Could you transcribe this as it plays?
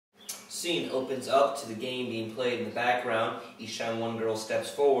scene opens up to the game being played in the background. Each time one girl steps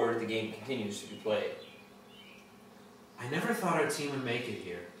forward, the game continues to be played. I never thought our team would make it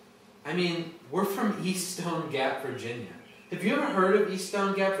here. I mean, we're from East Stone Gap, Virginia. Have you ever heard of East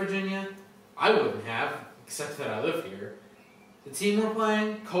Stone Gap, Virginia? I wouldn't have, except that I live here. The team we're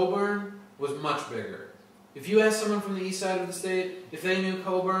playing, Coburn, was much bigger. If you asked someone from the east side of the state if they knew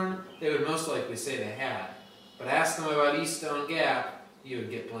Coburn, they would most likely say they had. But ask them about East Stone Gap, you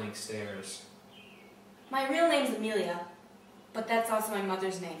would get blank stares. My real name's Amelia, but that's also my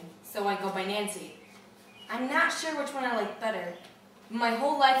mother's name, so I go by Nancy. I'm not sure which one I like better, but my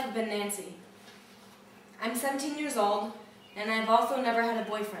whole life I've been Nancy. I'm 17 years old, and I've also never had a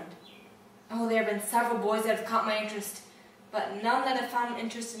boyfriend. Oh, there have been several boys that have caught my interest, but none that have found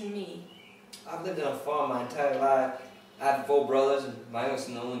interest in me. I've lived on a farm my entire life. I have 4 brothers and my youngest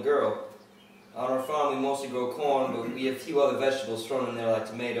and only girl. On our farm we mostly grow corn, but we have a few other vegetables thrown in there like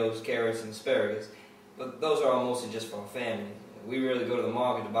tomatoes, carrots, and asparagus. But those are all mostly just for our family. We rarely go to the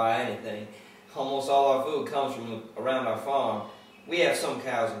market to buy anything. Almost all our food comes from around our farm. We have some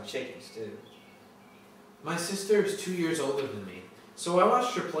cows and chickens too. My sister is 2 years older than me, so I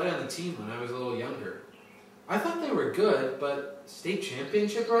watched her play on the team when I was a little younger. I thought they were good, but state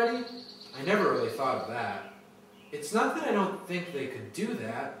championship ready? I never really thought of that. It's not that I don't think they could do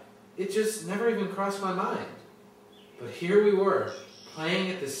that, it just never even crossed my mind. But here we were, playing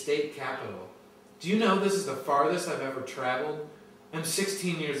at the state capitol. Do you know this is the farthest I've ever traveled? I'm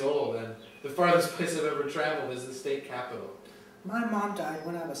 16 years old, and the farthest place I've ever traveled is the state capitol. My mom died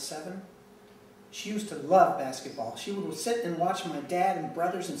when I was 7. She used to love basketball. She would sit and watch my dad and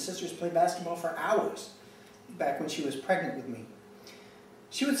brothers and sisters play basketball for hours, back when she was pregnant with me.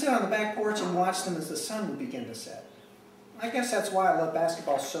 She would sit on the back porch and watch them as the sun would begin to set. I guess that's why I love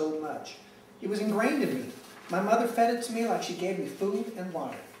basketball so much. It was ingrained in me. My mother fed it to me like she gave me food and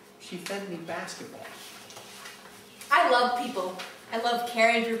water. She fed me basketball. I love people. I love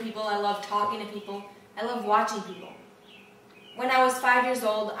caring for people. I love talking to people. I love watching people. When I was 5 years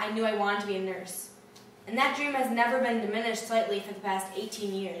old, I knew I wanted to be a nurse. And that dream has never been diminished slightly for the past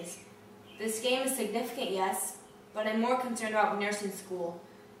 18 years. This game is significant, yes, but I'm more concerned about nursing school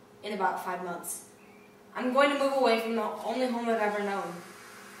in about 5 months. I'm going to move away from the only home I've ever known.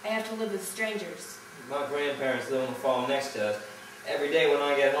 I have to live with strangers. My grandparents live on the farm next to us. Every day when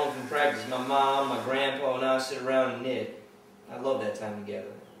I get home from practice, my mom, my grandpa, and I sit around and knit. I love that time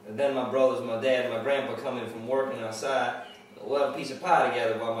together. And then my brothers, my dad, and my grandpa come in from working outside. We'll have a piece of pie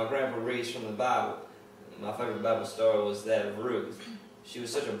together while my grandpa reads from the Bible. My favorite Bible story was that of Ruth. She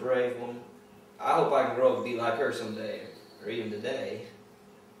was such a brave woman. I hope I can grow up to be like her someday, or even today.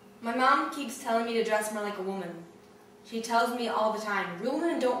 My mom keeps telling me to dress more like a woman. She tells me all the time, real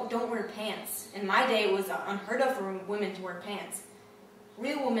women don't wear pants. In my day, it was unheard of for women to wear pants.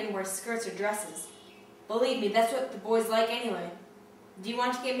 Real women wear skirts or dresses. Believe me, that's what the boys like anyway. Do you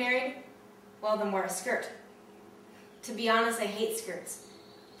want to get married? Well, then wear a skirt. To be honest, I hate skirts.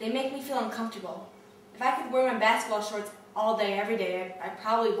 They make me feel uncomfortable. If I could wear my basketball shorts all day, every day, I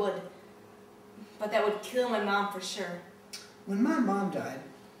probably would. But that would kill my mom for sure. When my mom died,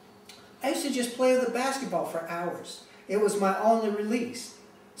 I used to just play with the basketball for hours. It was my only release.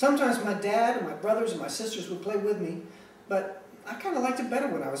 Sometimes my dad and my brothers and my sisters would play with me, but I kind of liked it better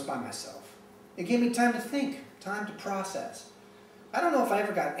when I was by myself. It gave me time to think, time to process. I don't know if I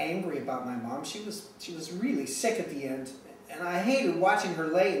ever got angry about my mom. She was really sick at the end, and I hated watching her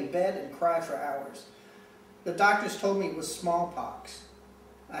lay in bed and cry for hours. The doctors told me it was smallpox.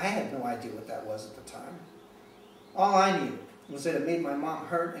 I had no idea what that was at the time. All I knew was that it made my mom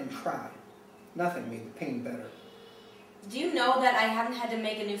hurt and cry. Nothing made the pain better. Do you know that I haven't had to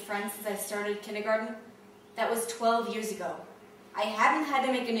make a new friend since I started kindergarten? That was 12 years ago. I haven't had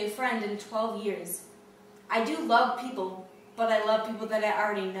to make a new friend in 12 years. I do love people, but I love people that I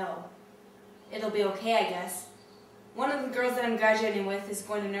already know. It'll be okay, I guess. One of the girls that I'm graduating with is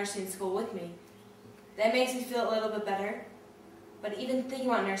going to nursing school with me. That makes me feel a little bit better. But even thinking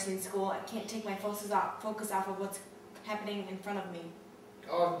about nursing school, I can't take my focus off of what's happening in front of me.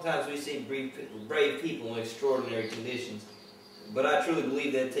 Oftentimes we see brave people in extraordinary conditions, but I truly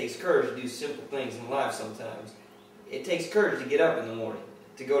believe that it takes courage to do simple things in life sometimes. It takes courage to get up in the morning,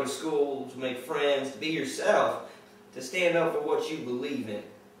 to go to school, to make friends, to be yourself, to stand up for what you believe in,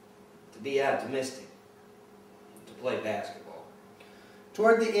 to be optimistic, to play basketball.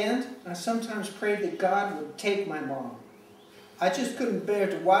 Toward the end, I sometimes prayed that God would take my mom. I just couldn't bear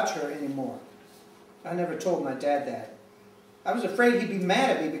to watch her anymore. I never told my dad that. I was afraid he'd be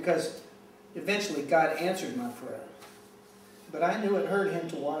mad at me because eventually God answered my prayer. But I knew it hurt him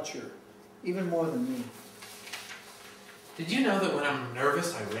to watch her, even more than me. Did you know that when I'm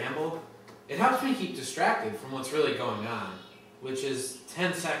nervous I ramble? It helps me keep distracted from what's really going on, which is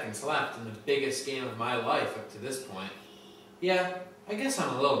 10 seconds left in the biggest game of my life up to this point. Yeah, I guess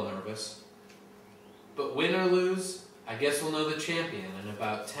I'm a little nervous. But win or lose, I guess we'll know the champion in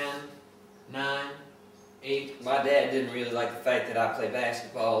about 10, 9, 8... My dad didn't really like the fact that I play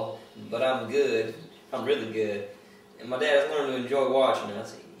basketball, but I'm good. I'm really good. And my dad has learned to enjoy watching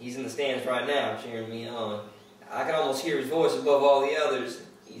us. He's in the stands right now cheering me on. I can almost hear his voice above all the others.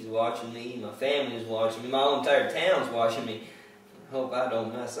 He's watching me, my family's watching me, my whole entire town's watching me. I hope I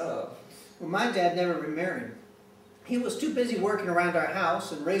don't mess up. Well, my dad never remarried. He was too busy working around our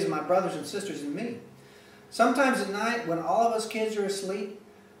house and raising my brothers and sisters and me. Sometimes at night, when all of us kids are asleep,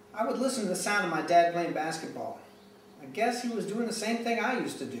 I would listen to the sound of my dad playing basketball. I guess he was doing the same thing I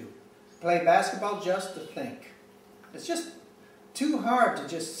used to do. Play basketball just to think. It's just too hard to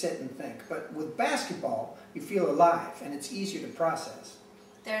just sit and think. But with basketball, you feel alive and it's easier to process.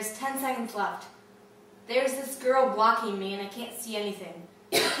 There's 10 seconds left. There's this girl blocking me and I can't see anything.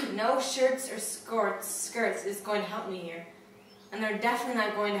 No shirts or skirts is going to help me here. And they're definitely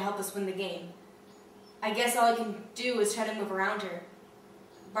not going to help us win the game. I guess all I can do is try to move around her.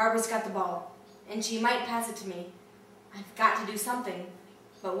 Barbara's got the ball, and she might pass it to me. I've got to do something.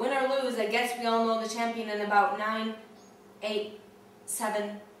 But win or lose, I guess we all know the champion in about 9, 8,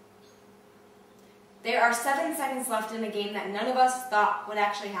 7. There are 7 seconds left in a game that none of us thought would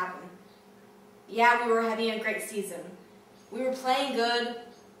actually happen. Yeah, we were having a great season. We were playing good.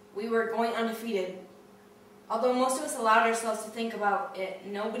 We were going undefeated. Although most of us allowed ourselves to think about it,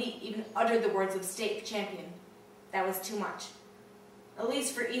 nobody even uttered the words of state champion. That was too much. At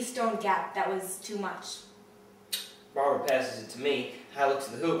least for East Stone Gap, that was too much. Barbara passes it to me. I look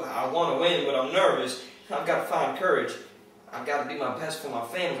to the hoop. I want to win, but I'm nervous. I've got to find courage. I've got to do my best for my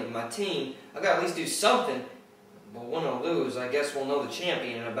family, my team. I've got to at least do something. But win or lose, I guess we'll know the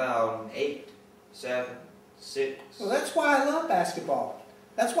champion in about 8, 7, 6. Well, that's why I love basketball.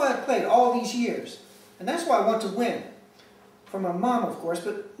 That's why I've played all these years. And that's why I want to win. For my mom, of course,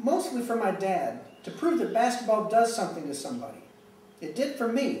 but mostly for my dad. To prove that basketball does something to somebody. It did for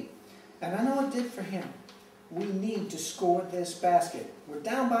me. And I know it did for him. We need to score this basket. We're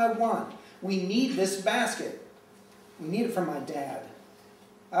down by 1. We need this basket. We need it for my dad.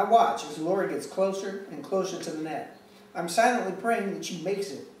 I watch as Lori gets closer and closer to the net. I'm silently praying that she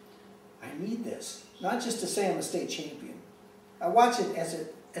makes it. I need this, not just to say I'm a state champion. I watch it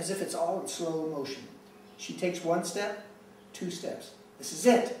as if it's all in slow motion. She takes 1 step, 2 steps. This is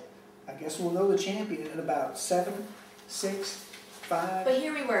it. I guess we'll know the champion in about 7, 6, 5. But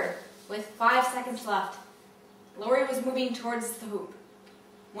here we were, with 5 seconds left. Lori was moving towards the hoop.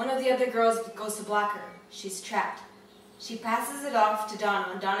 One of the other girls goes to block her. She's trapped. She passes it off to Donna,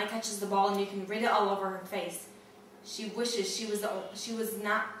 and Donna catches the ball, and you can read it all over her face. She wishes she was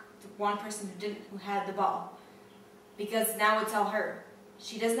not the one person who had the ball, because now it's all her.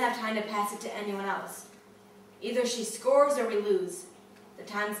 She doesn't have time to pass it to anyone else. Either she scores or we lose. The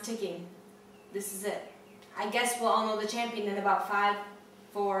time's ticking. This is it. I guess we'll all know the champion in about 5,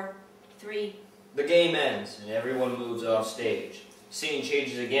 4, 3. The game ends, and everyone moves off stage. Scene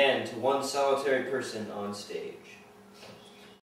changes again to one solitary person on stage.